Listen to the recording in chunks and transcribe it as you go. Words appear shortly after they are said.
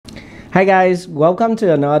Hi guys, welcome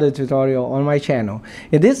to another tutorial on my channel.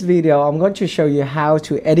 In this video, I'm going to show you how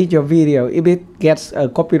to edit your video if it gets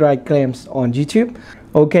copyright claims on YouTube.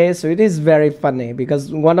 Okay, so it is very funny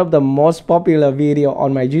because one of the most popular video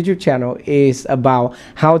on my YouTube channel is about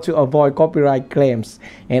how to avoid copyright claims.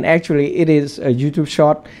 And actually it is a YouTube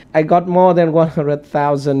short. I got more than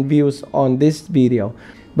 100,000 views on this video.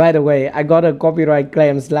 By the way, I got a copyright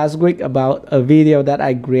claims last week about a video that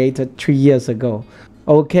I created 3 years ago.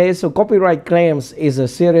 Okay, so copyright claims is a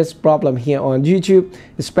serious problem here on YouTube,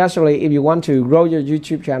 especially if you want to grow your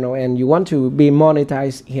YouTube channel and you want to be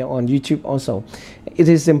monetized here on YouTube also. It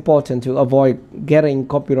is important to avoid getting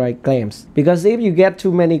copyright claims, because if you get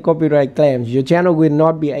too many copyright claims, your channel will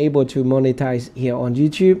not be able to monetize here on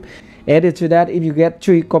YouTube. Added to that, if you get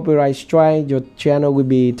 3 copyright strikes, your channel will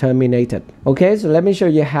be terminated. Okay, so let me show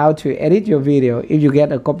you how to edit your video if you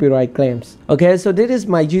get a copyright claims. Okay, so this is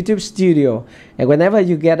my YouTube studio, and whenever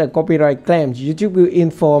you get a copyright claims, YouTube will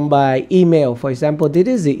inform by email. For example, this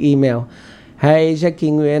is the email. Hey, Jacky,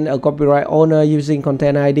 Nguyen, a copyright owner using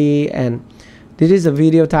content ID, and this is a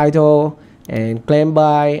video title and claim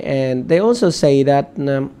by, and they also say that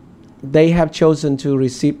they have chosen to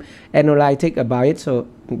receive analytics about it, so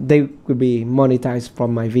they will be monetized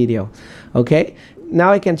from my video. Okay,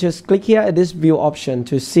 now I can just click here at this view option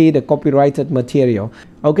to see the copyrighted material.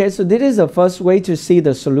 Okay, so this is the first way to see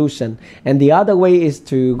the solution, and the other way is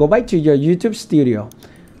to go back to your YouTube studio.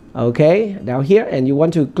 Okay, down here, and you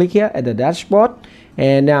want to click here at the dashboard,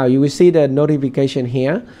 and now you will see the notification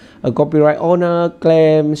here. A copyright owner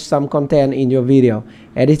claims some content in your video,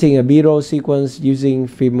 editing a B-roll sequence using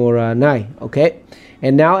Filmora 9. Okay,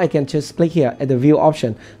 and now I can just click here at the view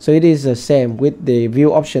option, so it is the same with the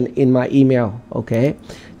view option in my email. Okay,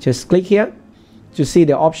 just click here to see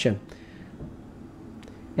the option,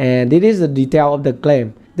 and this is the detail of the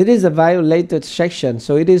claim. This is a violated section,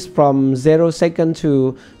 so it is from 0 second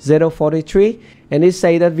to 0:43, and it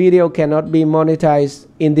say that video cannot be monetized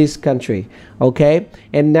in this country. Okay,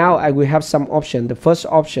 and now I will have some option. The first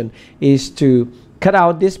option is to cut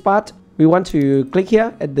out this part. We want to click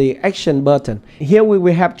here at the action button. Here we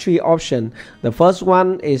will have 3 options. The first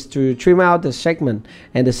one is to trim out the segment,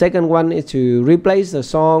 and the second one is to replace the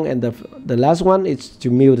song, and the last one is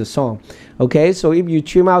to mute the song. Okay, so if you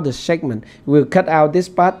trim out the segment, it will cut out this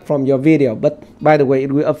part from your video, but by the way,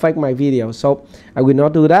 it will affect my video, so I will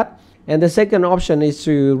not do that. And the second option is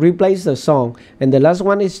to replace the song, and the last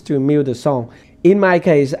one is to mute the song. In my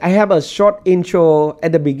case, I have a short intro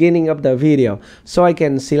at the beginning of the video, so I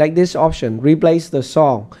can select this option, replace the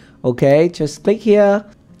song. Okay, just click here,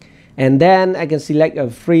 and then I can select a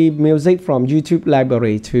free music from YouTube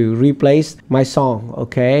library to replace my song.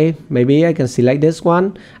 Okay, maybe I can select this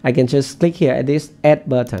one. I can just click here at this add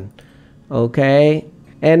button. Okay,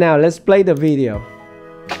 and now let's play the video.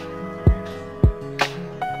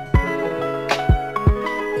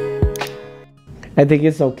 I think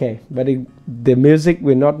it's okay, but the music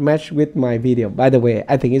will not match with my video. By the way,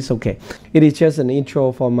 I think it's okay. It is just an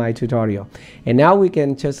intro for my tutorial. And now we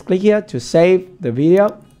can just click here to save the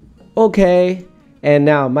video. Okay, and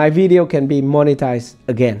now my video can be monetized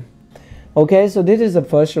again. Okay, so this is the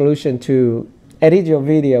first solution to edit your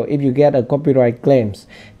video if you get a copyright claims.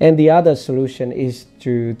 And the other solution is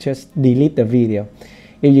to just delete the video.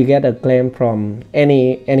 If you get a claim from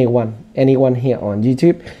anyone here on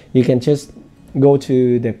YouTube, you can just go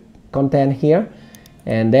to the content here,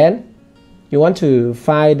 and then you want to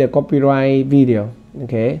find the copyright video.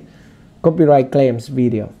 Okay, copyright claims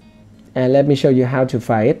video, and let me show you how to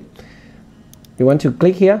find it. You want to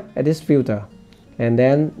click here at this filter, and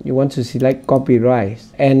then you want to select copyright.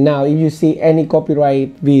 And now if you see any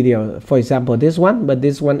copyright video, for example this one, but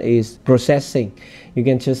this one is processing, you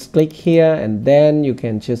can just click here, and then you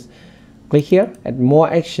can just click here at more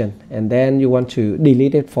action, and then you want to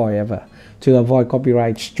delete it forever to avoid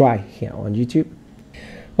copyright strike here on YouTube.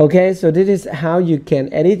 Okay, so this is how you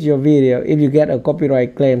can edit your video if you get a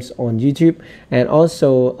copyright claims on YouTube, and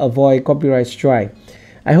also avoid copyright strike.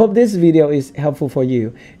 I hope this video is helpful for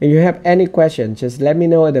you. If you have any questions, just let me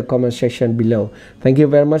know in the comment section below. Thank you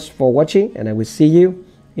very much for watching, and I will see you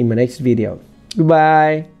in my next video.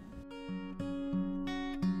 Goodbye.